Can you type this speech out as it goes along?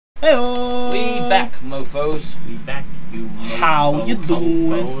Heyo! We back, mofos. We back, you mofo. How you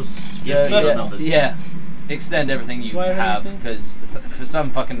doing? Yeah. Extend everything you have, because for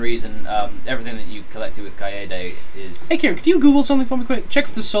some fucking reason, everything that you collected with Kaede is... Hey Kieran, could you Google something for me quick? Check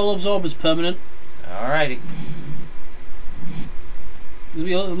if the soul absorb is permanent. Alrighty. It'll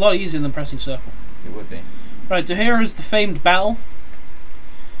be a lot easier than pressing circle. It would be. Right, so here is the famed battle.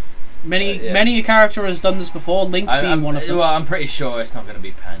 Many a character has done this before, Link being one of them. Well, I'm pretty sure it's not going to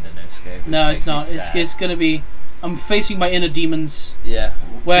be Pandanosuke. No, it's not. It's going to be... I'm facing my inner demons. Yeah.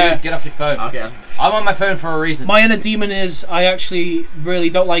 Where... Dude, get off your phone. Okay. I'm on my phone for a reason. My inner demon is, I actually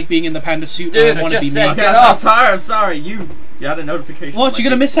really don't like being in the panda suit. Dude, I want to be me. Okay, I'm sorry. You had a notification. What? You're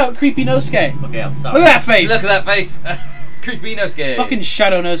going to miss out Creepy Nosuke. Okay, I'm sorry. Look at that face. Look at that face. Creepy Nosuke. Fucking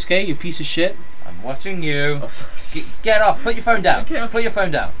Shadow Nosuke, you piece of shit. I'm watching you. Get off. Put your phone down. Okay. Put your phone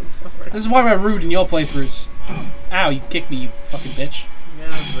down. This is why we're rude in your playthroughs. Ow, you kicked me, you fucking bitch.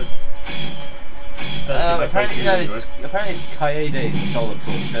 Yeah, but... apparently it's Kaede's soul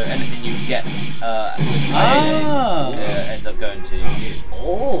absorbed, so anything you get with Kaede ends up going to you.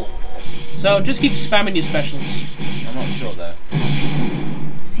 Oh! So just keep spamming your specials. I'm not sure though.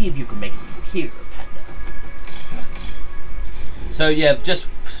 See if you can make it here, Panda. So yeah, just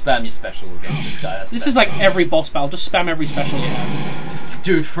spam your specials against this guy. This is like every boss battle, just spam every special you have.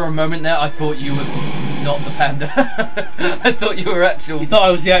 Dude, for a moment there I thought you were not the panda. I thought you were actual... You thought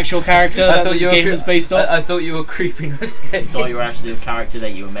I was the actual character that this game was based off? I thought you were Creepy Nosuke. I thought you were actually the character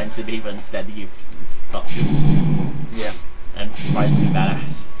that you were meant to be, but instead you costume. Yeah. And surprisingly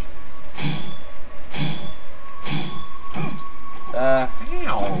badass.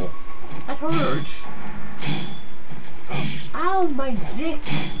 Ow! That hurt! Ow, my dick!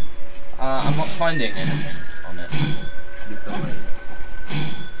 I'm not finding anything on it.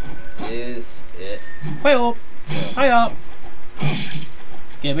 Is it? Way up! Hi up!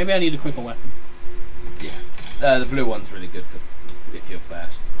 Yeah, maybe I need a quicker weapon. Yeah. The blue one's really good for if you're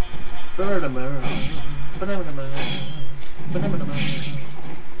fast.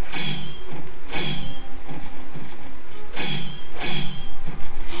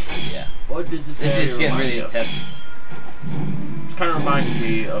 Yeah. What does this is getting really intense. It kind of reminds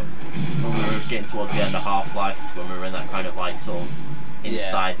me of when we were getting towards the end of Half-Life, when we were in that kind of like sort of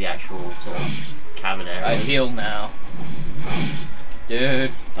inside the actual sort of cabin area. I heal now.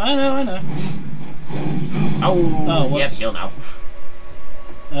 Dude. I know. Oh, yep, heal now.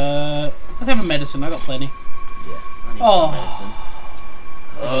 Let's have a medicine, I got plenty. Yeah, I need some medicine.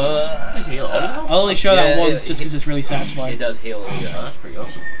 Does heal? I'll only show that once just because it's really satisfying. It does heal all your health. That's pretty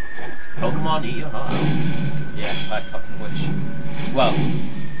awesome. Pokemon, eat your heart. Yeah, I fucking wish. Well, I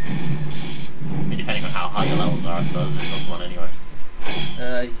mean, depending on how high your levels are, I suppose there's Pokemon anyway.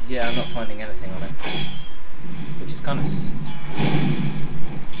 Yeah, I'm not finding anything on it. Which is kind of...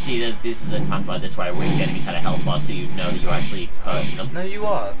 See, this is a time like this where I wish the enemies had a health bar so you know that you're actually hurting them. No, you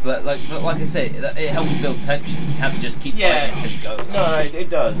are, but like I say, it helps build tension. You have to just keep fighting until you go. No, it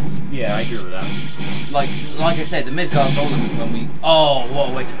does. Yeah, I agree with that. Like I said, the Midgard's older when we... Oh, what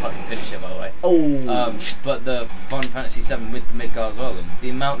a way to fucking finish it, by the way. Oh. But the Final Fantasy VII with the Midgard's Island, the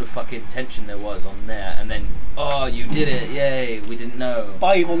amount of fucking tension there was on there, and then, oh, you did it, yay, we didn't know.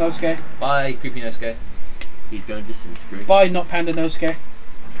 Bye, Evil Nosuke. Bye, Creepy Nosuke. He's going to disintegrate. Bye, not Panda Nosuke.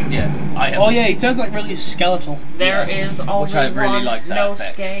 Yeah, I am. Oh yeah, he turns like really skeletal. There is only which I really like that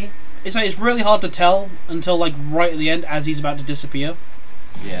Nosuke. effect. It's like it's really hard to tell until like right at the end as he's about to disappear.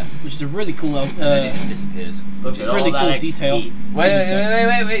 Yeah. Which is a really cool. And then it just disappears. Which is really cool detail.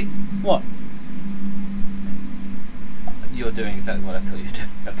 Wait. What? You're doing exactly what I thought you'd do.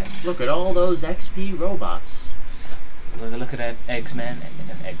 Okay. Look at all those XP robots. Look at X-Men.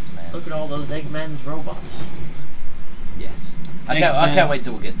 X-Men. Look at all those Eggman's robots. Yes. I can't wait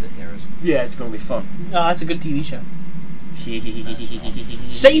till we get to Heroes. Yeah, it's gonna be fun. Oh, that's a good TV show.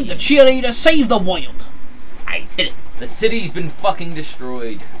 Save the cheerleader, save the world. I did it. The city's been fucking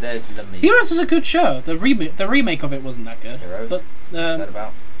destroyed. There's the meme. Heroes is a good show. The remake of it wasn't that good. Heroes? But, what's that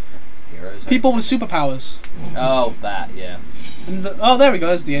about? Heroes? People with superpowers. Oh, that, yeah. And oh, there we go.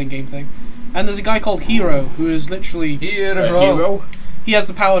 There's the end game thing. And there's a guy called Hero who is literally... Hero? He has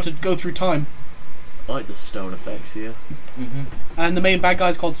the power to go through time. I like the stone effects here. And the main bad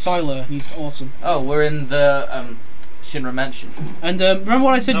guy's called Sylar. He's awesome. Oh, we're in the Shinra Mansion. And remember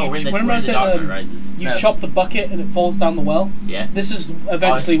what I said? Remember I said you chop the bucket and it falls down the well? Yeah. This is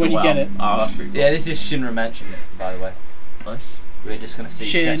eventually when you get it. Oh, that's pretty cool. Yeah, this is Shinra Mansion, by the way. Nice. We're just going to see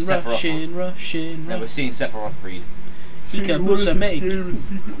Shinra. No, we're seeing Sephiroth read.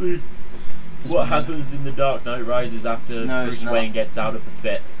 What happens in The Dark Knight Rises after Bruce Wayne gets out of the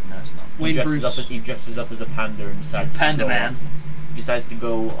pit? No, it's not. He dresses up as a panda and decides Panda Man. decides to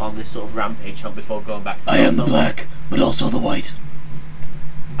go on this sort of rampage hunt before going back to I am the black, but also the white.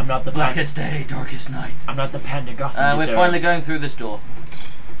 I'm not the blackest day, darkest night. I'm not the panda Gotham deserves. We're finally going through this door.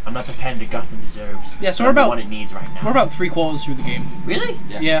 I'm not the panda Gotham deserves. Yeah, so we're about what it needs right now. We're about 3/4 through the game. Really?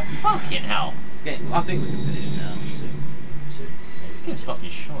 Yeah. Fucking hell. It's getting, I think we can finish now. Soon. This game's fucking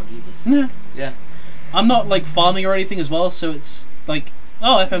short, Jesus. Yeah. Yeah. I'm not like farming or anything as well, so it's like,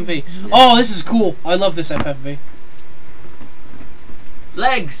 oh, FMV. Yeah. Oh, this is cool. I love this FMV.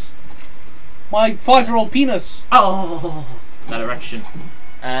 Legs. My 5-year-old penis. Oh, that erection.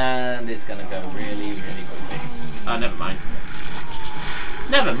 And it's gonna go really, really quickly. Oh, never mind.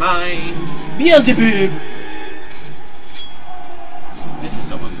 Never mind. Beelzebub. This is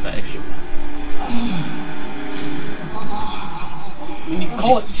someone's fetish. I mean, you can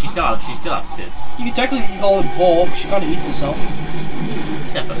call it. She still has tits. You can technically call it Vogue. She kind of eats herself.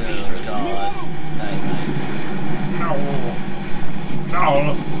 This FMV is really God.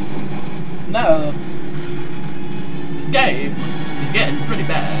 No. No. This game is getting pretty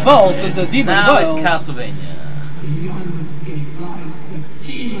bad. Vault to the demon Now world. it's Castlevania.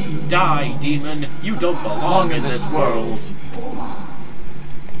 Die, demon! You don't belong in this world.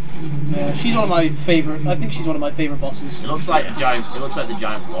 Yeah, she's one of my favorite. I think she's one of my favorite bosses. It looks like a giant. It looks like the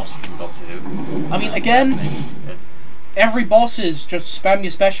giant wasp from Doctor Who. I mean, again, every boss is just spam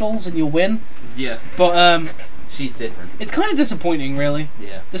your specials and you'll win. Yeah. But she's different. It's kind of disappointing, really.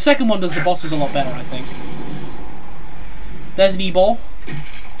 Yeah. The second one does the bosses a lot better, I think. There's an e-ball.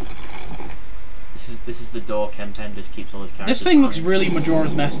 This is the door Ken Penders keeps all his characters. This thing looks really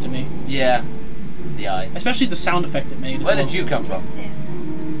Majora's Mask to me. Yeah. It's the eye. Especially the sound effect it made. Where did you come from?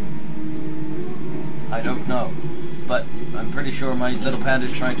 I don't know, but I'm pretty sure my little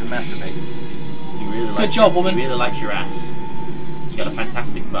panda's trying to masturbate. Good job, woman. He really likes your ass. You got a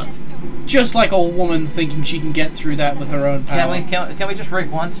fantastic butt. Just like a woman thinking she can get through that with her own power. Can we just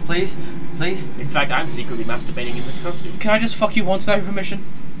rape once, please? Please? In fact, I'm secretly masturbating in this costume. Can I just fuck you once without your permission?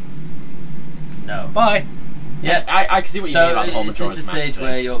 No. Bye. Yeah, I can see what you mean about the whole Majora's Mask. So is this the stage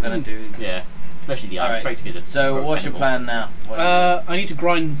where you're going to do... Yeah. Especially the eye. Right. So what's your plan now? I need to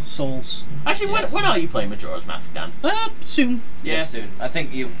grind souls. Actually, when are you playing Majora's Mask, Dan? Soon. Yeah, soon. I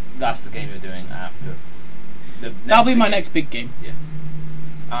think that's the game you're doing after. That'll be my next big game. Yeah.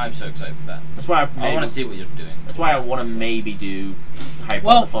 I'm so excited for that. That's why I want to see what you're doing. That's why I want to maybe do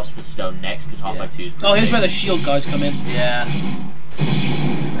Hyper the Philosopher's Stone next, because Half-Life 2 is pretty here's where the shield guys come in. Yeah.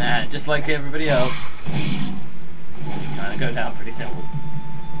 Just like everybody else. Kind of go down pretty simple.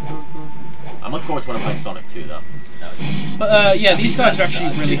 I'm looking forward to when I play Sonic 2, though. But yeah, these guys are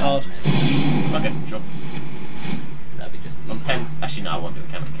actually really hard. Okay, sure. That'd be just. I'm 10. Actually, no, I won't do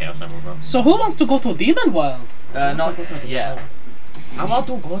a Chaos Emerald, bro. So who wants to go to Demon World? Not yet. I want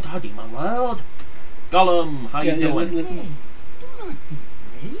to go to Demon World. Gollum, how you doing? Listen. Hey, do not be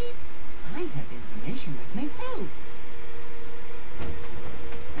afraid. I have information that may help.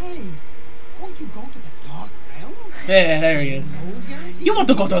 Hey, won't you go to the Dark Realm? Yeah, there he is. You want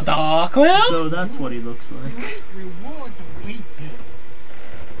to go to Dark Realm? So that's what he looks like. Great reward to wait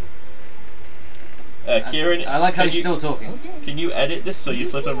there. Kieran, I like how he's still talking. Can you edit this so you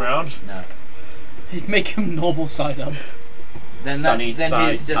flip him around? No. Make him normal side up. Then Sunny side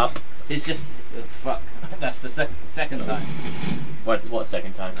he's just up. He's just fuck. That's the second time. What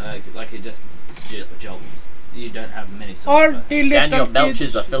second time? Like it just jolts. You don't have many songs. And your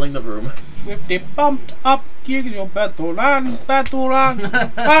belches are filling the room. With the pumped up gigs, your battle run.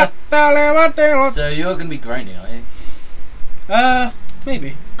 So you're gonna be grinding, aren't you?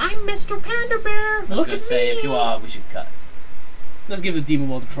 Maybe. I'm Mr. Panda Bear. I was gonna say, if you are, we should cut. Let's give the Demon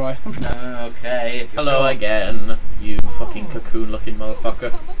World a try. Okay. If you're Hello sure. again, you fucking cocoon-looking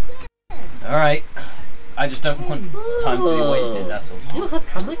motherfucker. Alright. I just don't want time to be wasted, that's all. You have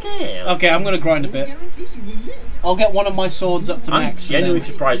come again. Okay, I'm gonna grind a bit. I'll get one of my swords up to I'm max. genuinely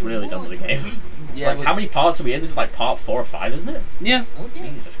surprised we're nearly done with the game. Yeah, like, how many parts are we in? This is like part 4 or 5, isn't it? Yeah.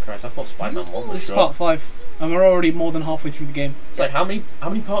 Jesus Christ, I thought Spider-Man 1 was This is short. part 5. And we're already more than halfway through the game. It's like, how many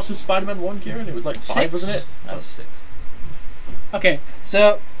parts was Spider-Man 1, Kieran? It was like 5, 6. wasn't it? That's 6. Okay,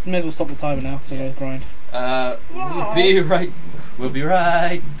 so may as well stop the timer now, so I gotta grind. We'll be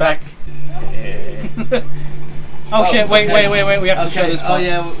right back. Oh shit, wait, we have to show this part. Oh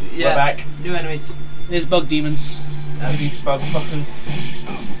yeah, We're back. New enemies. There's bug demons. These bug fuckers.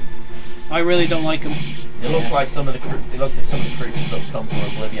 I really don't like them. They look like some of the creatures that come from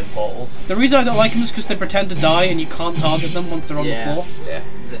Oblivion portals. The reason I don't like them is because they pretend to die and you can't target them once they're on the floor. Yeah.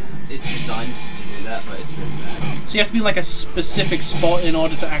 It's designed to do that, but it's really bad. So you have to be in like a specific spot in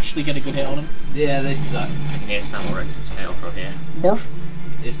order to actually get a good hit on them. Yeah, they suck. I can hear Sam Rex's tail from here. Morph.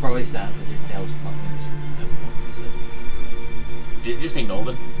 It's probably Sam because his tail's fucking. Did it just say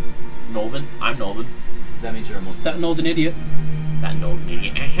Northern? Northern? I'm Northern. That means you're a monster. That northern idiot. That Northern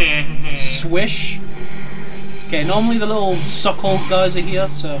idiot. Swish. Okay, normally the little suck-hole guys are here,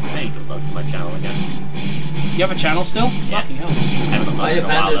 so... I need to upload to my channel again. You have a channel still? Yeah. Fucking hell.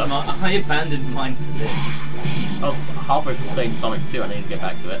 I abandoned mine for this. I was halfway through playing Sonic 2, I need to get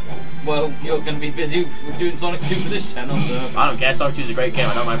back to it. Well, you're going to be busy with doing Sonic 2 for this channel, so... I don't care, Sonic 2 is a great game,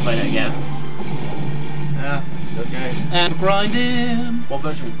 I don't mind playing it again. Yeah, okay. And grinding. What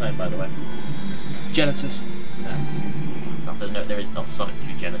version are we playing, by the way? Genesis. No. There is no Sonic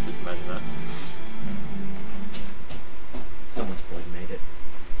 2 Genesis, imagine that. Someone's probably made it.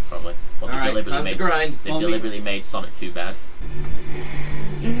 Probably. Well, Alright, time to grind. They deliberately made Sonic 2 bad.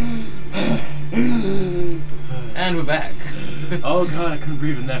 And we're back. Oh god, I couldn't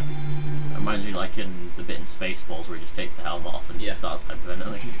breathe in there. It reminds me like in the bit in Spaceballs where he just takes the helmet off and just starts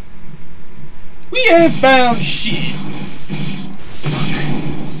hyperventilating. We ain't bound shit!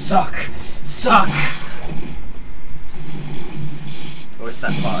 Suck. Suck. Suck! Or it's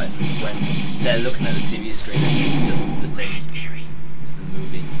that part when they're looking at the TV screen and it's just the same scary as the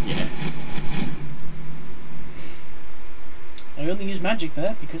movie. Yeah. I only use magic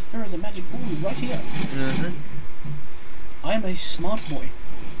there because there is a magic ball right here. Mm-hmm. I am a smart boy.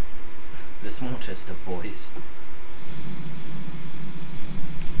 The smartest of boys.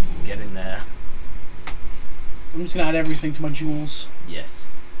 Get in there. I'm just gonna add everything to my jewels. Yes.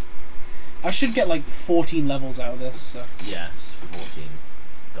 I should get like 14 levels out of this. So. Yeah, it's 14.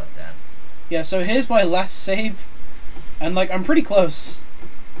 Goddamn. Yeah, so here's my last save. And like, I'm pretty close.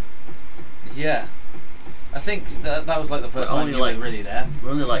 Yeah. I think that was like the first time you were really there.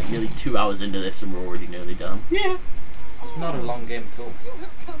 We're only like nearly 2 hours into this and we're already nearly done. Yeah. It's not a long game at all. You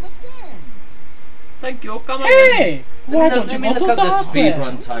have come again. Thank you, come Hey! Why don't you go to look up the speed Darkware?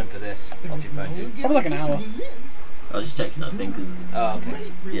 run time for this. What you find you? Probably like an hour. I was just texting that thing because... Oh,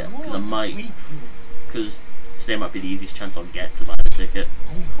 okay. Yeah, because I might... Because today might be the easiest chance I'll get to buy the ticket.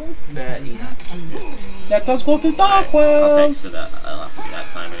 Fair enough. Let us go to I'll Darkware! text her that. I'll have to be that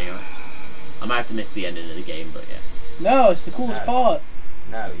time anyway. I might have to miss the ending of the game, but yeah. No, it's the coolest part.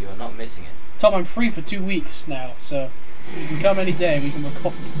 No, you're not missing it. Tom, I'm free for 2 weeks now, so you can come any day, we can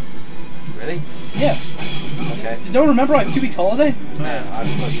record. Really? Yeah. Okay. Does no one remember I have 2 weeks holiday? No, I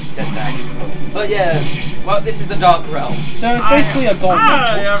thought you said that. But yeah, well, this is the Dark Realm. So it's basically a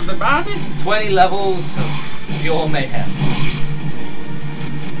gauntlet. 20 levels of pure mayhem.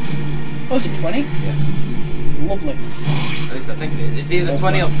 Oh, is it 20? Yeah. Lovely. At least I think it is. It's either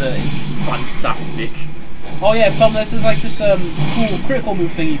 20 or 30. Fantastic. Oh yeah, Tom, this is like this cool critical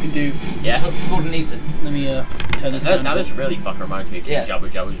move thing you can do. Yeah. It's called an Eason. Let me turn this down. Now this really fucking reminds me of King Jabba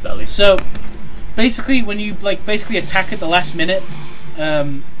Jabba's belly. So, basically, when you basically attack at the last minute,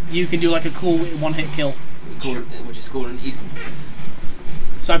 you can do like a cool one-hit kill. Which is called an Eason.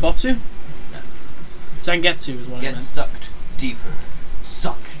 Saibotsu? No. Zangetsu is what I meant. Get sucked deeper.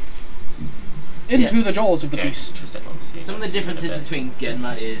 Suck. Into the jaws of the beast. Some of the differences between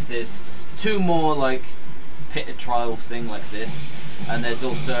Genma is there's 2 more like pitted trials thing like this, and there's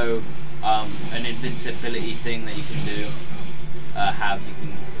also an invincibility thing that you can do. You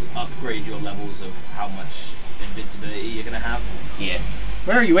can upgrade your levels of how much invincibility you're gonna have. Yeah.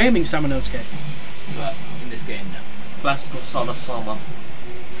 Where are you aiming, Samanosuke? But in this game, no. Classical Sama.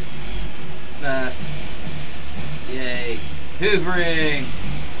 Yay! Hoovering.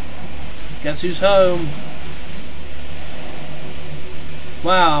 Guess who's home?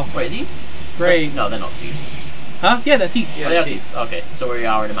 Wow. Wait, are these? Great. No, they're not teeth. Huh? Yeah, they're teeth. Yeah, they have teeth. Okay, so we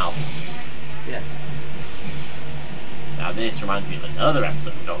are in a mouth. Yeah. Now this reminds me of another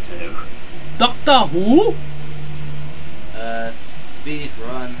episode of Doctor Who. Doctor Who? Speed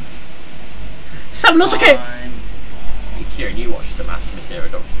run. Samanosuke! Kieran, you watched the Master Material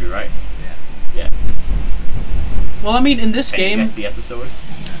of Doctor Who, right? Yeah. Yeah. Well, I mean, in this Can you game... guess the episode?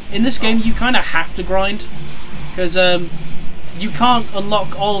 In this game, you kind of have to grind. Because, you can't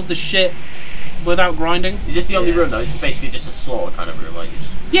unlock all of the shit without grinding. Is this the only room, though? Is this basically just a slaughter kind of room? Like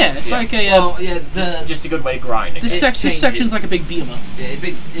it's, yeah, it's like a... just a good way to grind. This section's like a big beat 'em up.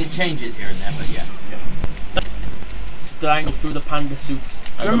 It changes here and there, but yeah. Strangle through the panda suits.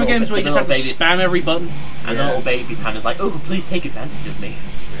 Do you remember games where you just have to spam every button? And the little baby panda's like, oh, please take advantage of me.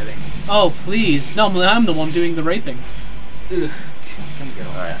 Really? Oh, please. No, I'm the one doing the raping. Ugh. Can we go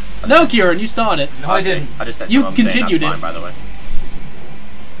on? Right. No, Kieran, you started. No, I didn't. I just You continued that's fine, by the way.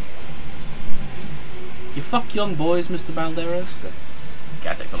 You fuck young boys, Mr. Balderas.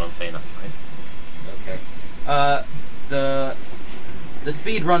 Yeah, I take what I'm saying, that's fine. Okay. The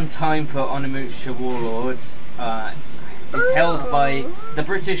speed run time for Onimusha Warlords is held by the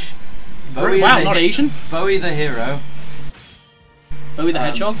British Bowie Wow, not Asian? Bowie the Hero. Bowie the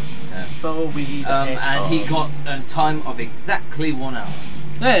Hedgehog? Yeah. Bowie the Hedgehog. And he got a time of exactly 1 hour.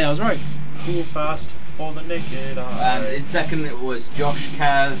 Hey, I was right. Too fast for the naked eye. And in second it was Josh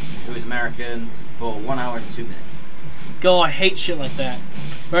Kaz, who is American, for 1 hour and 2 minutes. God, I hate shit like that.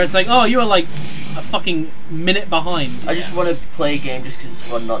 Where it's like, oh, you are like a fucking minute behind. I just want to play a game just because it's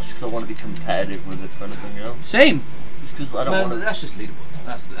fun, not just because I want to be competitive with it kind of thing, you know? Same. Just because I don't want to... That's just leaderboard.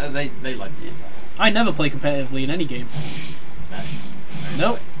 That's, they like to do that. I never play competitively in any game. Smash.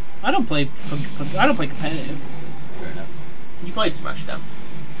 Nope. I don't play competitive. Fair enough. You played Smash Down?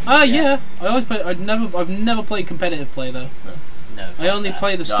 Yeah. I always play. I've never played competitive play though. No. I only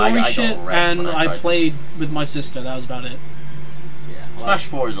play the story I got shit, wrecked and when I tried I played with my sister. That was about it. Yeah. Well, Smash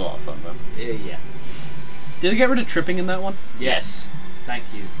 4 is a lot of fun, though. yeah. Did they get rid of tripping in that one? Yes. Thank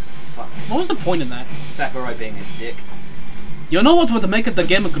you. Fuck. What was the point in that? Sakurai being a dick. You know what would make it the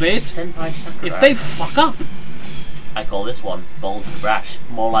game great? Senpai Sakurai. If they fuck up. I call this one bold and brash.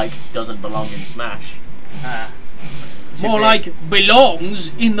 More like doesn't belong in Smash. More like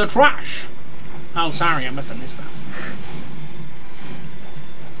belongs in the trash. Oh, sorry, I must have missed that.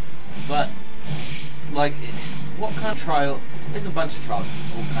 But, like, what kind of trial? There's a bunch of trials,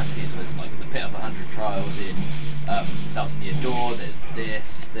 all kinds of games. There's like the Pit of 100 Trials in Thousand Year Door. There's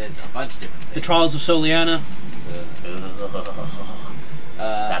this. There's a bunch of different things. The Trials of Soliana.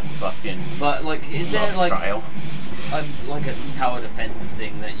 That fucking. But like, is there like trial. like a tower defense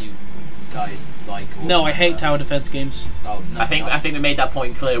thing that you guys like? Or No, I hate tower defense games. Oh, no, I think we made that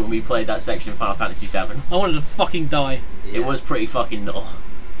point clear when we played that section in Final Fantasy VII. I wanted to fucking die. Yeah. It was pretty fucking dull.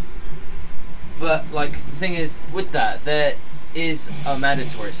 But like, the thing is, with that, there is a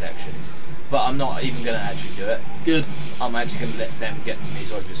mandatory section, but I'm not even gonna actually do it. Good. I'm actually gonna let them get to me,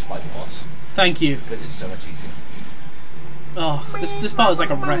 so I can just fight the boss Thank you. because it's so much easier. Oh, this part is like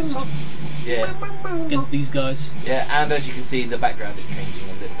a rest Yeah, against these guys. yeah, and as you can see, the background is changing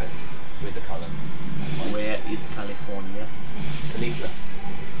a little bit with the colour. Where is California? Caligula.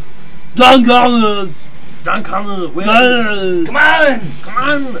 Dungunners! Zankana, where? Come on! Come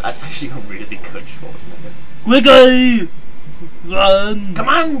on! That's actually a really good Schwarzenegger. Quickly! Run! Come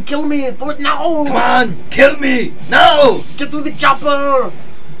on, kill me! Do it now! Come on! Kill me! No! Get to the chopper!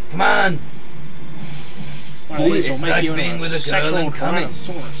 Come on! These will It's make like you being into with a girl sexual and coming.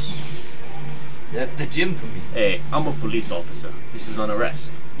 tyrannosaurus. That's the gym for me. Hey, I'm a police officer. This is an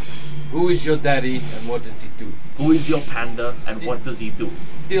arrest. Who is your daddy and what does he do? Who is your panda and what does he do?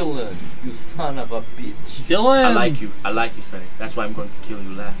 Dylan, you son of a bitch. Dylan! I like you, Spenny. That's why I'm going to kill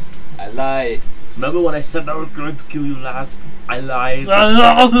you last. I lied. Remember when I said I was going to kill you last? I lied.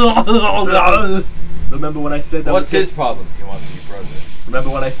 Remember when I said that? What's his problem? He wants to be president. Remember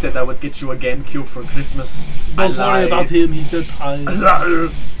when I said I would get you a GameCube for Christmas? Don't worry about him, he's dead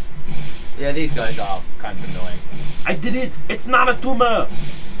tired. Yeah, these guys are kind of annoying. I did it! It's not a tumor!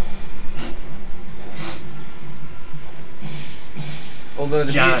 Although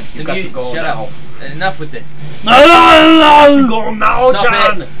the John, you got to go shut now. up. Enough with this. Go now, Stop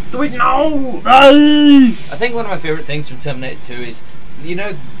John! it. Do it now! I think one of my favourite things from Terminator 2 is, you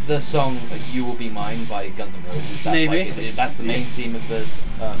know, the song "You Will Be Mine" by Guns N' Roses. That's Maybe. Like, that's the main theme of this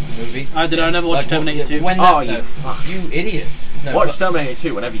movie. I never watched Terminator 2. When Oh, that, you fuck. you idiot. No, Watch but- Terminator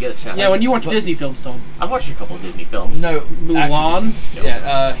 2 whenever you get a chance. Yeah, when you watch Disney films, Tom. I've watched a couple of Disney films. No, Mulan? actually,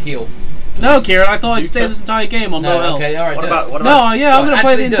 yeah, Heal. No, Kieran, I thought I'd stay Zootopia? this entire game on no health. Okay, alright. What about No, yeah, I'm Go on, gonna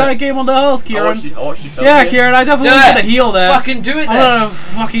play the actually do entire it. game on the health, I Kieran. watched Utopia. Yeah, Kieran, I definitely Do gonna it. heal there. Fucking do it I'm then. not a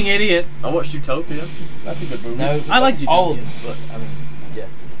fucking idiot. I watched Utopia. That's a good movie. No, I like Zootopia. Old, but I mean, yeah.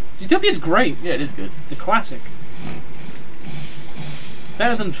 Zootopia's great. Yeah, it is good. It's a classic.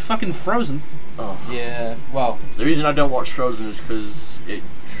 Better than fucking Frozen. Oh. Yeah. Well, The reason I don't watch Frozen is because it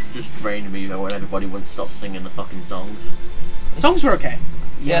just drained me when everybody would stop singing the fucking songs. Songs were okay.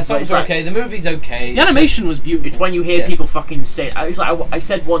 yeah, but songs it's are like- okay. The movie's okay. The animation was beautiful. It's when you hear Yeah. people fucking say. I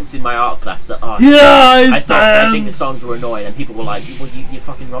said once in my art class that Yeah, I think the songs were annoying, and people were like, "Well, you're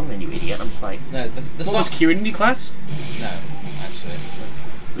fucking wrong, then, you idiot." I'm just like, No, the What song. was Kieran in your class? No, actually.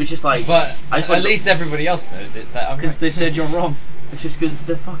 it's just like, But I just at went- least everybody else knows it. That I'm Because right. they said you're wrong. it's just because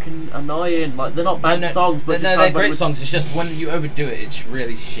they're fucking annoying. Like they're not bad songs, but no, just they're everybody great was- songs. It's just when you overdo it, it's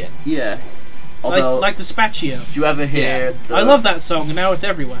really shit. Yeah. Although, Like Dispatchio. do you ever hear? Yeah. I love that song, and now it's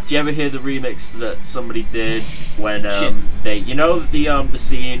everywhere. Do you ever hear the remix that somebody did when Shit. they, you know, the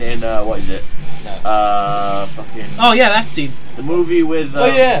scene in what is it? No. Fucking Oh yeah, that scene. the movie with Oh,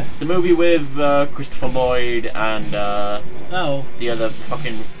 yeah. the movie with Christopher Lloyd and Oh. the other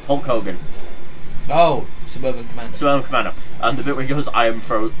fucking Hulk Hogan, Oh, Suburban Commando. Suburban Commander, and the bit where he goes, I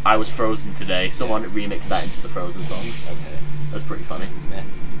was frozen today." Someone remixed that into the Frozen song. Okay. That's pretty funny. Yeah.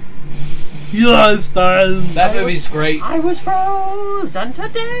 Yes, Dan. That movie's great. I was frozen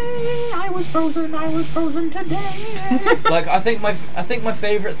today. I was frozen today. Like I think my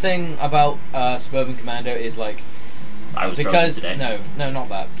favorite thing about Suburban Commando is like I was because frozen today. no, not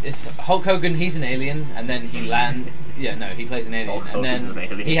that. It's Hulk Hogan. He's an alien, and then he Yeah, no, he plays an alien, Hulk and Hogan's then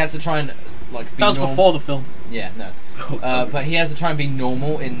an alien. he has to try and like be That was before the film. Yeah, no. But he has to try and be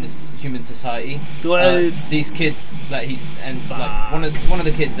normal in this human society. Dude. These kids that he's like one of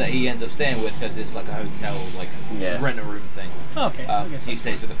the kids that he ends up staying with because it's like a hotel like rent a room thing. Okay. I guess He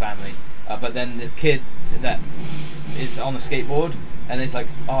stays with the family, but then the kid that is on the skateboard and it's like,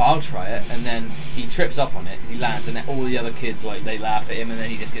 oh, I'll try it, and then he trips up on it, he lands, and then all the other kids like they laugh at him, and then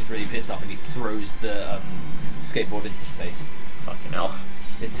he just gets really pissed off and he throws the skateboard into space. Fucking hell.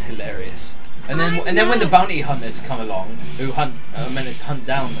 It's hilarious. And then when the bounty hunters come along, who meant to hunt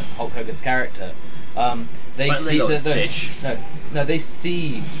down Hulk Hogan's character, they see no, they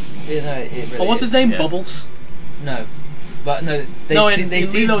see. You know, it really what's his is. name? Yeah. Bubbles. No, but no, they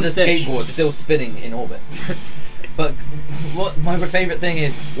see Lilo the and Stitch. skateboard still spinning in orbit. But what my favourite thing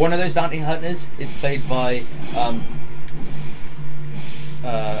is, one of those bounty hunters is played by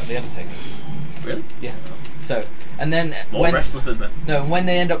the Undertaker. Really? Yeah. So, and then More wrestlers in there. No, when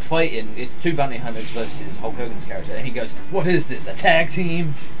they end up fighting, it's two bounty hunters versus Hulk Hogan's character, and he goes, "What is this? A tag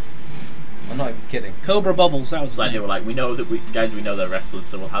team?" I'm not even kidding. Cobra Bubbles. That was It's like they were like, we know they're wrestlers,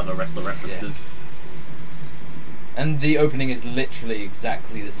 so we'll have a wrestler references. And the opening is literally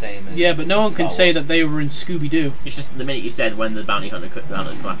exactly the same as Yeah, but no one can Star say Wars. that they were in Scooby Doo. It's just the minute you said when the bounty hunters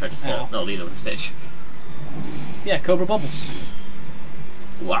come after, I just thought, no, Lilo and Stitch. Yeah, Cobra Bubbles.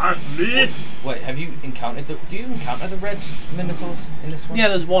 What? Wait, have you encountered do you encounter the red Minotaurs in this one? Yeah,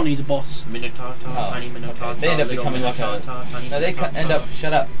 there's one. He's a boss. Minotaur, tiny Minotaur. Okay. They end up little becoming like a. Minotaur, tiny No, they Minotaur. end up.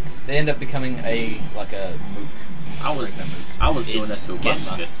 Shut up. They end up becoming a mook. I was doing that to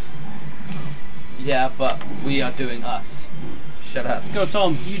Augustus. Yeah, but we are doing us. Shut up. Go,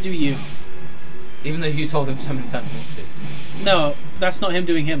 Tom. You do you. Even though you told him so many times not to. No, that's not him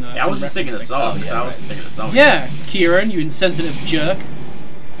doing him. Though. That's I him was just singing the referencing. song. Oh, yeah, I was just singing the song. Yeah, Kieran, you insensitive jerk.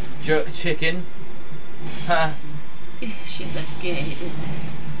 Jerk chicken. Ha. Shit, that's gay.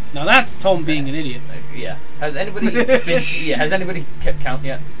 Now that's Tom being an idiot. Yeah. Has anybody has anybody kept count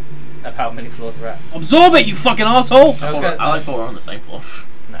yet of how many floors we're at? Absorb it, you fucking asshole! I like 4 on the same floor.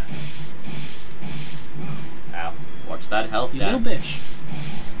 No. Ow. Watch that health You down. little bitch.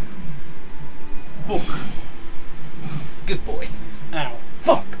 Book. Good boy. Ow.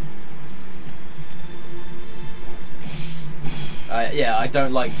 Fuck. Yeah, I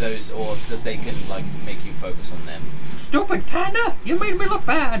don't like those orbs because they can like make you focus on them. Stupid panda! You made me look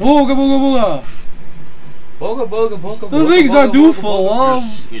bad! Booga booga booga! Booga booga booga. The things I do for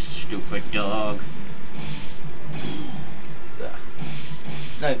love! You stupid dog.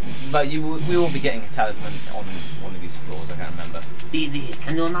 No, but we will be getting a talisman on one of these floors. I can't remember. Didi,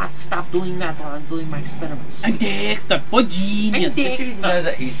 can you not stop doing that while I'm doing my experiments? I'm Dexter, what genius! I'm Did you know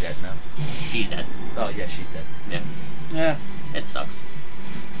that he's dead now? She's dead. Oh yeah, she's dead. Yeah. Yeah. It sucks.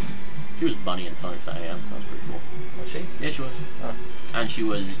 She was Bunny in Sonic Side, yeah. That was pretty cool. Was she? Yeah, she was. Oh. And she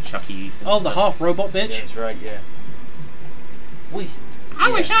was Chucky. and Oh, the stuff. half robot Yeah, bitch. that's right. Yeah. We. I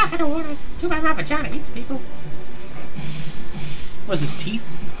wish I had a walrus. Too bad my vagina eats people. What's his teeth?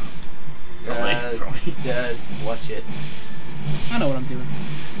 Probably. Yeah. Watch it. I know what I'm doing.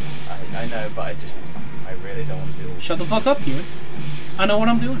 I know, but I really don't want to do all Shut the fuck up, Kieran. I know what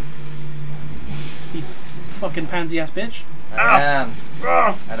I'm doing. You fucking pansy ass bitch. I am.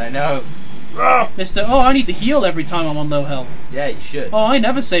 And I know. Mr. Oh, I need to heal every time I'm on low health. Yeah, you should. Oh, I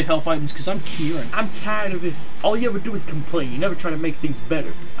never save health items because I'm Kieran. I'm tired of this. All you ever do is complain. You never try to make things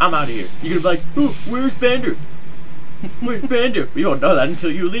better. I'm out of here. You're gonna be like, oh, where's Bender? Where's Bender? We won't know that until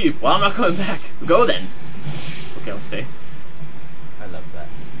you leave. Well, I'm not coming back. Go then. Okay, I'll stay. I love that.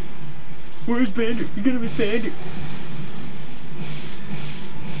 Where's Bender? You're gonna miss Bender.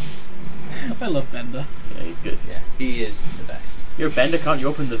 I love Bender. Yeah, he's good. Yeah, he is the best. You're Bender, can't you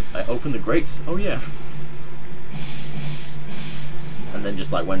open the grates? Oh yeah. And then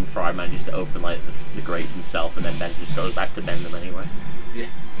just like when Fry manages to open like the grates himself, and then Bender just goes back to bend them anyway. Yeah.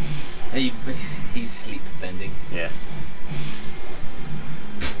 He's sleep bending. Yeah.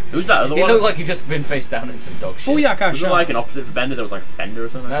 Who's that other He one? looked like he'd just been face down in some dog shit. Oh yeah, Was it like an opposite for Bender? There was like a Fender or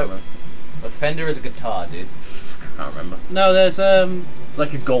something? I don't No. know. A Fender is a guitar, dude. I can't remember. No, there's It's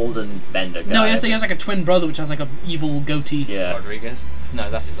like a golden Bender guy. No, he has like a twin brother which has like a evil goatee. Yeah. Rodriguez? No,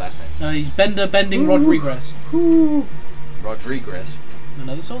 that's his last name. No, he's Bender bending Rodriguez. Rodriguez.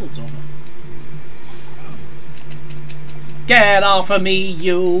 Another soul absorber. Get off of me,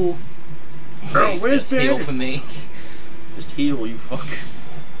 you! Bro, Please where's just heal Bender? for me. Just heal, you fuck.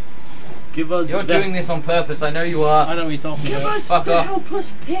 Give us. You're doing this on purpose. I know you I are. know what you're talking Give about. us Fuck the off.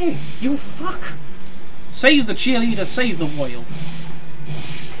 helpless pig. You fuck. Save the cheerleader, save the world.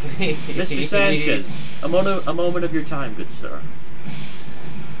 Mr. Sanchez, a moment of your time, good sir.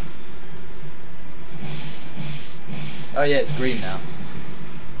 Oh yeah, it's green now.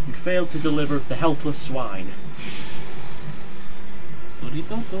 You failed to deliver the helpless swine.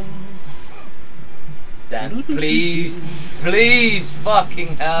 Dan, please, please,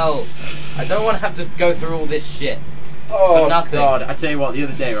 fucking hell! I don't want to have to go through all this shit. Oh for nothing. God! I tell you what, the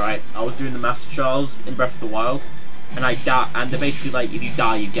other day, right? I was doing the Master Trials in Breath of the Wild, and I died. And they're basically like, if you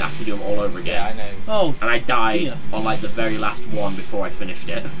die, you have to do them all over again. Yeah, I know. Oh, And I died dear. on like the very last one before I finished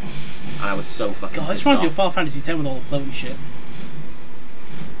it, and I was so fucking. God, this pissed reminds me of off. Final Fantasy X with all the floating shit.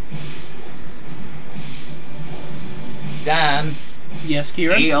 Dan, Yes,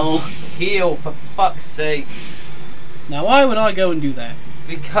 Kieran. heal for fuck's sake. Now, why would I go and do that?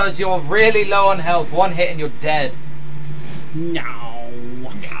 Because you're really low on health. One hit and you're dead. No.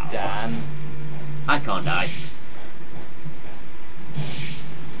 Dan. I can't die.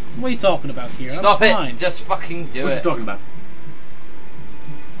 What are you talking about, Kieran? Stop I'm it. fine. Just fucking do What are it. you talking about?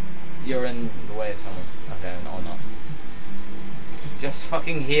 You're in the way of someone. Okay, no, I'm not. Just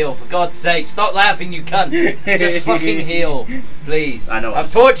fucking heal, for God's sake. Stop laughing, you cunt. Just fucking heal, please. I know.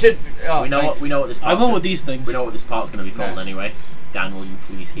 I've tortured. Oh, We know what this. I Part's will gonna- with these things. We know what this part's going to be called No. anyway. Dan, will you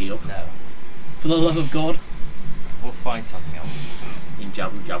please heal? No, For the love of God. we'll find something else. In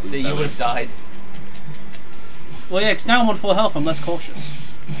Jabu Jabu. See, you Belly. would have died. Well, yeah, because now I'm on full health, I'm less cautious.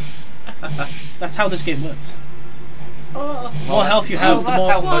 That's how this game works. Oh, The more health you have, the that's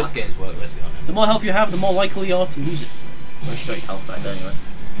more how most games work. Let's be honest. the more health you have, the more likely you are to lose it. I should got your health back anyway.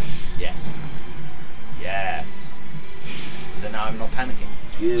 Yes. Yes. So now I'm not panicking.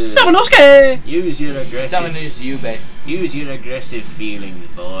 Samanosuke! Use your aggressive. Someone who's you, babe. Use your aggressive feelings,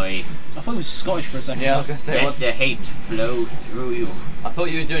 boy. I thought it was Scottish for a second. Yeah, I was gonna say Let what. the hate flow through you. I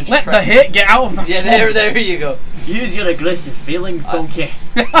thought you were doing. Let the hit get out of my Yeah, swamp. there you go. Use your aggressive feelings, donkey.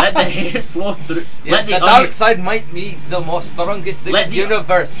 Let the hate flow through. Yeah, Let the the dark onion. side might be the most strongest thing Let in the the-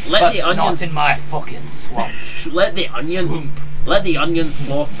 universe, let but the onions- not in my fucking swamp. Let the onions. Swamp. Let the onions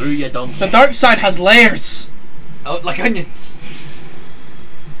flow through you, donkey. The dark side has layers. Oh, like onions.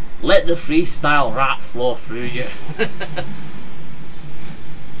 Let the freestyle rap flow through you.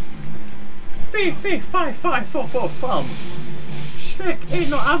 3, 5, 5, 4, 4, 5. Shrek ain't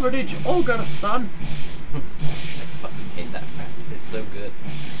no average ogre, son. I fucking hate that fact. It's so good.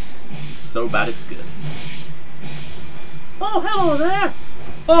 It's so bad it's good. Oh, hello there.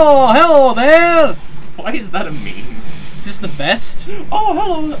 Oh, hello there! Why is that a meme? Is this the best? Oh,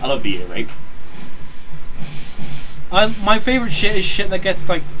 hello. I love the ear rape. My favorite shit is shit that gets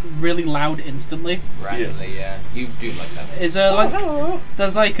like really loud instantly. Randomly, yeah. You do like that. Is hello.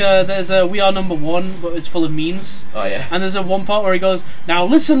 there's We Are Number One, but it's full of memes. Oh, yeah. And there's a one part where he goes, "Now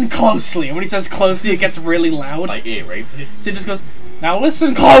listen closely." And when he says closely, it gets really loud. Like ear rape. So he just goes, "Now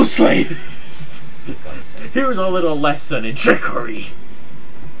listen closely." For God's sake. Here's a little lesson in trickery.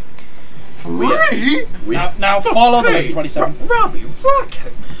 Free? Now follow the list 27. Robbie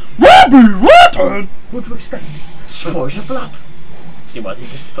Rotten. Robbie Rotten! What do you expect? Sport a flap. See what they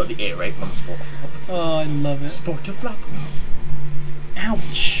just put the ear rape on sport a flap. Oh, I love it. Sport a flap.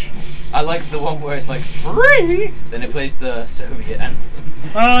 Ouch. I like the one where it's like free, then it plays the Soviet anthem.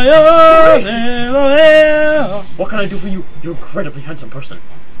 What can I do for you, you incredibly handsome person?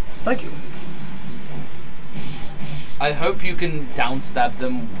 Thank you. I hope you can downstab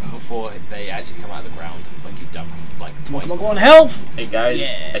them before they actually come out of the ground, like you've done like twice. Come on, health! Hey guys,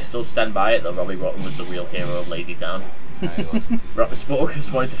 Yeah. I still stand by it that Robbie Rotten was the real hero of Lazy Town. No, it wasn't. Sport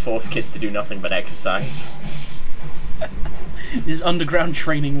just wanted to force kids to do nothing but exercise. This underground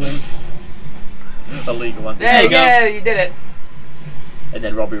training wing. Illegal one. There you go. yeah, you did it. And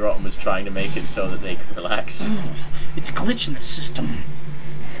then Robbie Rotten was trying to make it so that they could relax. It's a glitch in the system.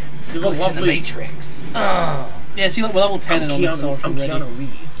 There's a Glitch in the lovely... Matrix. Yeah, see, like, we're level 10 and all this stuff I'm already. Keanu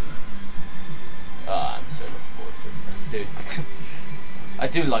Reeves. Oh, I'm so looking forward to it. Dude. I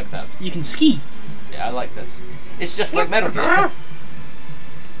do like that. You can ski. Yeah, I like this. It's just like Metal Gear.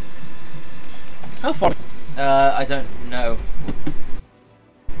 How far? I don't know.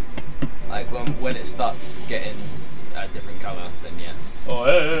 Like when it starts getting a different colour, then yeah. Oh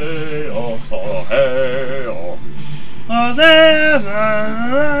hey, oh so hey, oh. Oh, there's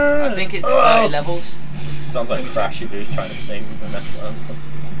I think it's 30 levels. Sounds like Crash if he was trying to sing the national anthem.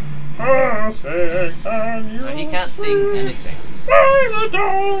 No, he can't sing anything.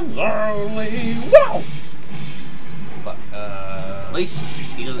 Wow! Fuck. At least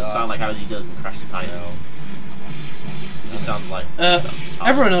he doesn't sound like how he does in Crash the Titans. It sounds like.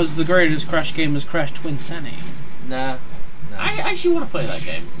 Everyone knows the greatest Crash game is Crash Twinsanity. Nah. I actually want to play that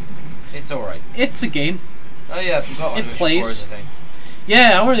game. It's alright. It's a game. Oh yeah, I forgot It Onimusha plays. 4 is a thing.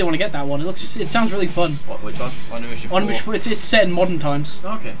 Yeah, I really want to get that one. It sounds really fun. Which one? Onimusha 4. Onimusha, it's set in modern times.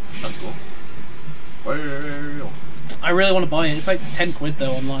 Okay, that's cool. Well, I really want to buy it. It's like 10 quid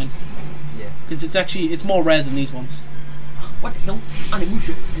though online. Yeah. Because it's more rare than these ones. what the hell?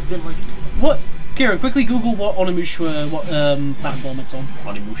 Onimusha has been like. What? Kieran, quickly Google what Onimusha, what platform it's on.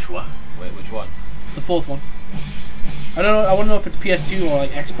 Onimusha. Wait, which one? The fourth one. I don't know. I want to know if it's PS2 or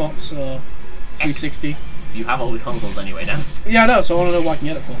like Xbox or 360. You have all the consoles anyway, Dan. Yeah, I know. So I want to know what I can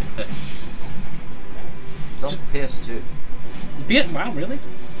get it for. It's on PS2. Wow, really?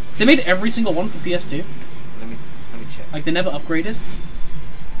 They made every single one for PS2. Let me check. Like they never upgraded.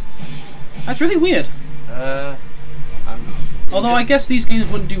 That's really weird. Although I guess these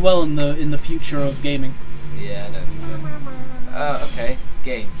games wouldn't do well in the future of gaming. Yeah, I don't think so. Okay,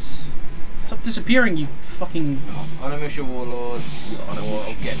 games. Stop disappearing, you fucking. Onimusha Warlords.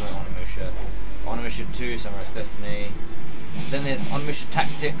 Onimusha. Onimusha 2, Samurai's Destiny. Then there's Onimusha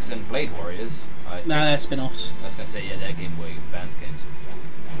Tactics and Blade Warriors. Nah, they're spin-offs. I was gonna say, yeah, they're Game Boy Advance games.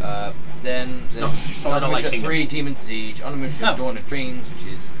 Then there's Onimusha 3 Demon Siege, Onimusha Dawn of Dreams, which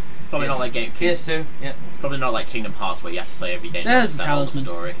is Probably not like PS2, yeah. Probably not like Kingdom Hearts where you have to play every day. There's the the talisman.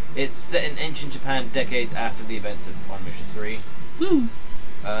 story. It's set in ancient Japan, decades after the events of Onimusha 3. Woo!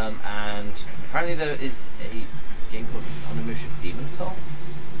 And apparently there is a game called Onimusha Demon Soul.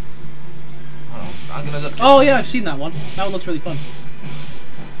 I'm gonna look. Oh yeah, I've seen that one. That one looks really fun.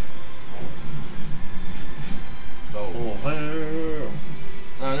 Soul.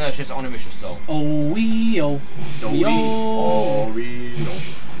 No, it's just Onimusha Soul. Oh wee oh.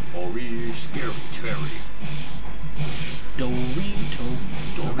 Ori, scary Terry. Dorito.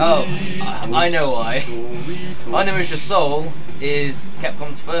 Oh, I know why. Onimusha Soul is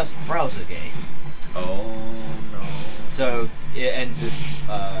Capcom's first browser game. Oh no. So it ends with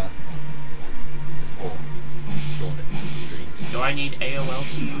the 4 Dawn of Dreams. Do I need AOL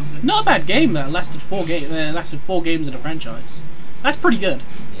to use it? Not a bad game that lasted 4 games in a franchise. That's pretty good.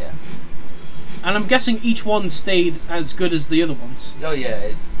 Yeah. And I'm guessing each one stayed as good as the other ones. Oh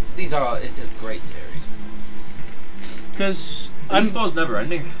yeah, it's a great series. Because This fall's never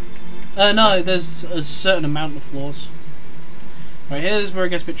ending. no, there's a certain amount of flaws. Right, here's where it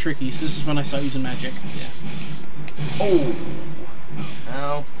gets a bit tricky. So this is when I start using magic. Yeah. Oh.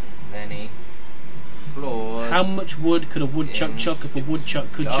 How many floors? How much wood could a woodchuck chuck if a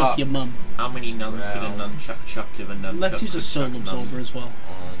woodchuck could chuck your mum? How many nuns could a nunchuck chuck if a nunchuck Let's use a soul absorber as well.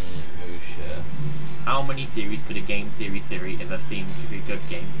 Onimusha. How many theories could a game theory if a theme could be a good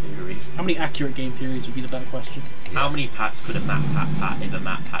game theory? How many accurate game theories would be the better question? How many pats could a mat pat if a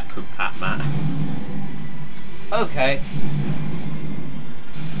mat pat could pat mat? Okay.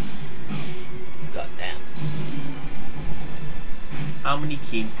 God damn. How many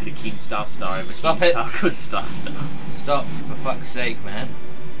Keems could a Keem star if a Stop Keem it. star could star? Stop, for fuck's sake, man.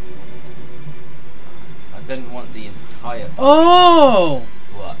 I didn't want the entire... Oh!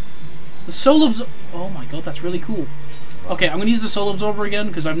 What? The soul absorber. Oh my god, that's really cool. Okay, I'm going to use the soul absorber again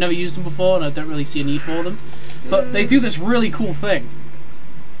because I've never used them before and I don't really see a need for them. But they do this really cool thing.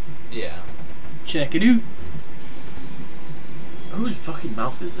 Yeah. Check it out. Whose fucking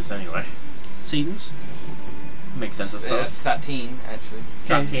mouth is this anyway? Satan's. Makes sense, I suppose. Satine, actually.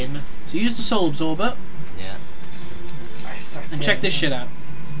 Satin. So use the soul absorber Yeah. and check this shit out.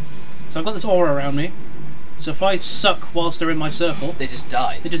 So I've got this aura around me. So if I suck whilst they're in my circle, They just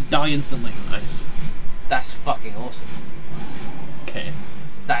die. they just die instantly. Nice. That's fucking awesome. Okay.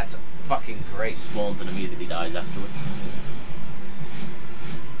 That's fucking great. Spawns and immediately dies afterwards.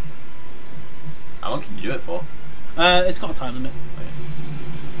 How long can you do it for? It's got a time limit. Okay.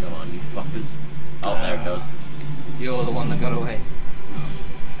 Come on, you fuckers. Oh, there it goes. You're the one that got away.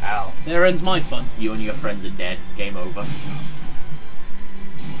 Ow. There ends my fun. You and your friends are dead. Game over.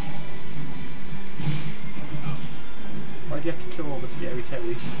 Why'd you have to kill all the scary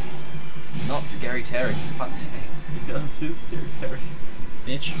Terrys? Not Scary Terry, for fuck's sake. Because it's scary Terry.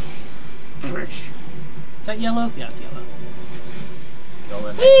 Bitch. Bitch. Is that yellow? Yeah, it's yellow. Get all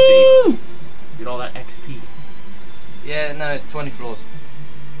that Woo! XP. Get all that XP. Yeah, no, it's 20 floors.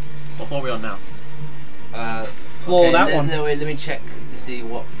 What floor are we on now? Floor okay, that one. No, wait, let me check to see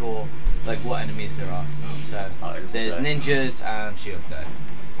what floor, like what enemies there are. So, there's ninjas and shield guy.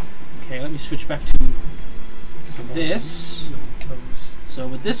 Okay, let me switch back to this. So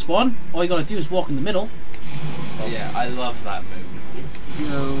with this one, all you gotta do is walk in the middle. Yeah, I love that move.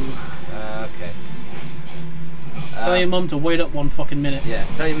 Okay. Tell your mum to wait up 1 fucking minute. Yeah,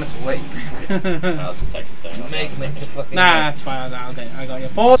 tell your mum to wait. I'll just text it saying Make the fucking. Nah, that's fine. Okay, I got you.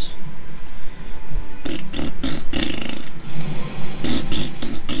 Pause.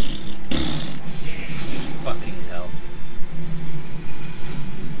 Fucking hell.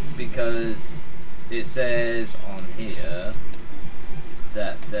 Because it says on here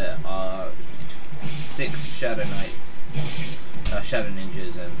that there are 6 Shadow Knights, Shadow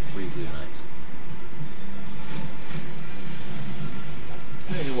Ninjas, and 3 Blue Knights.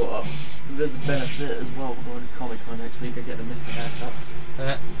 Say what? There's a benefit as well. We're going to Comic-Con next week. I get to miss the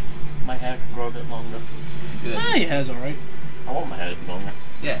haircut. My hair can grow a bit longer. Good. Ah, your hair's alright. I want my hair to be longer.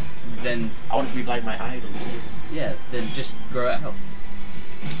 Yeah. Then. I want it to be like my idol. Yeah. Then just grow it out.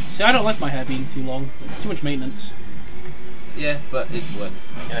 See, I don't like my hair being too long. It's too much maintenance. Yeah, but it's worth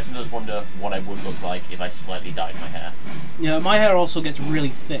it. Yeah, I sometimes wonder what I would look like if I slightly dyed my hair. Yeah, my hair also gets really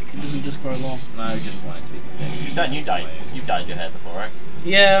thick. It doesn't just grow long. No, I just want it to be thick. You've dyed your hair before, right?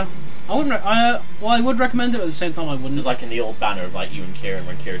 Yeah. I wouldn't. Well, I would recommend it, but at the same time, I wouldn't. Just like in the old banner of like you and Kieran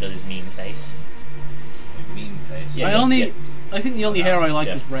when Kieran does his mean face. Mean face. Yeah, I think the only hair I liked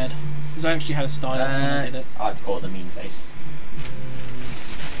yeah. was red, because I actually had a style when I did it. I like to call it the mean face.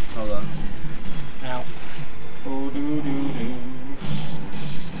 Hold on. Ow.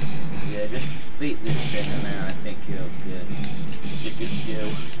 Yeah, just beat this thing and then I think you're good. You're good to go.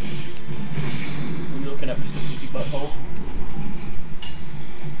 What are you looking at, Mr. Peepy Butthole?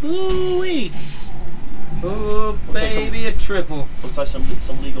 Ooh-wee! Oh, baby, a triple. Looks like some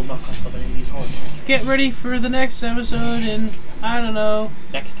legal knockoff of an 80s horror game. Get ready for the next episode in, I don't know,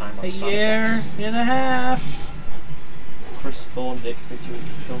 Next time on a Sonic year X. and a half. Chris Thorndick featuring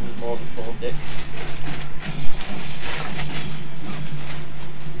film with Morgan Thorndick.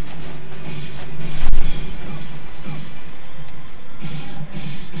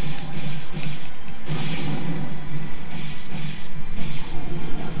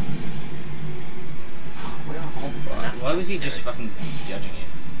 Why was he just fucking judging you?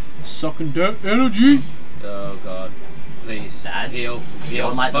 Sucking that energy. Oh god. Please. Dad? Heal.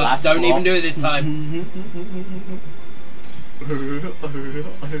 You're my But last don't block. even do it this time.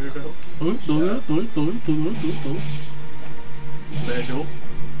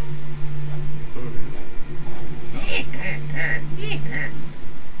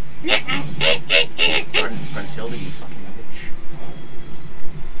 Gruntilda, you fucking bitch.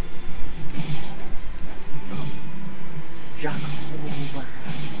 Jack.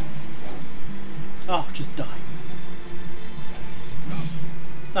 Oh, just die.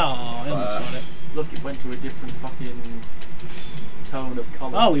 Oh, Helm's got it. Look, it went to a different fucking tone of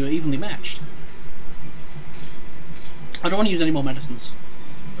colour. Oh, we were evenly matched. I don't want to use any more medicines.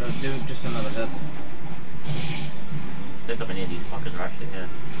 Do just another herb. There's up in here, these fuckers are actually here.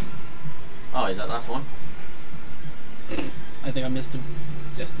 Oh, is that the last one? I think I missed him.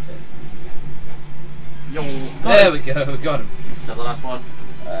 Just a bit. Yo. There we go, we got him. Is that the last one?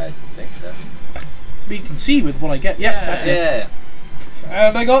 I think so. But you can see with what I get. Yep, that's it. Yeah.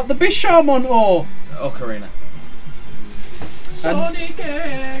 And I got the Bishamon ore. Ocarina. Sonic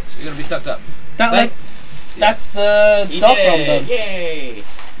X! You're gonna be sucked up. That's the Dark Realm done. Yay!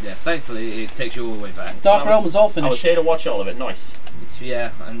 Yeah, thankfully it takes you all the way back. Dark Realm was all I was finished. here to watch all of it, nice.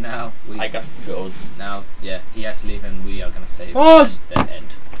 Yeah, and now I got to go. Now, yeah, he has to leave and we are gonna save Pause. the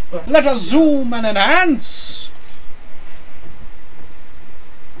end. Let us zoom and enhance.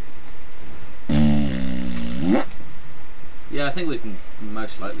 Yeah, I think we can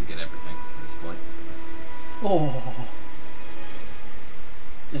most likely get everything at this point. Oh.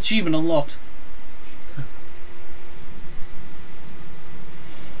 Achievement unlocked.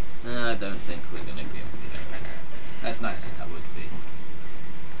 I don't think we're gonna be able to get everything. As nice as that would be.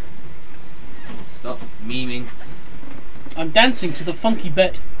 Stop memeing. I'm dancing to the funky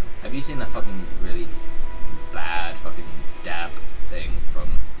bit. Have you seen that fucking really bad fucking dab thing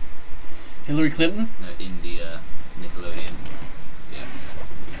from Hillary Clinton? India, Nickelodeon? Yeah.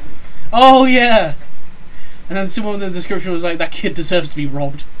 Oh yeah. And then someone in the description was like, "That kid deserves to be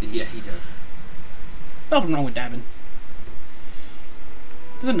robbed." Yeah, he does. Nothing wrong with dabbing.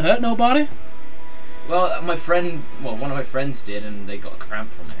 Doesn't hurt nobody. Well, one of my friends did, and they got a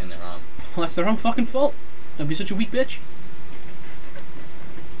cramp from it in their arm. Well, that's their own fucking fault. Don't be such a weak bitch.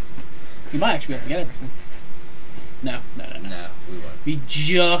 You might actually be able to get everything. No. No, we won't. We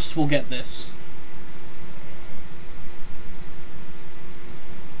just will get this.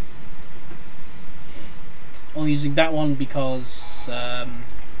 Only using that one because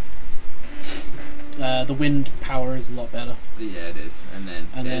the wind power is a lot better. Yeah, it is. And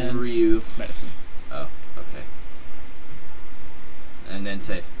then Ryu. Medicine. Oh, okay. And then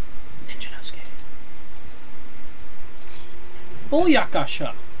save. Ninjanosuke.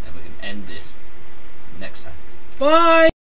 Booyakasha. And we can end this next time. Bye!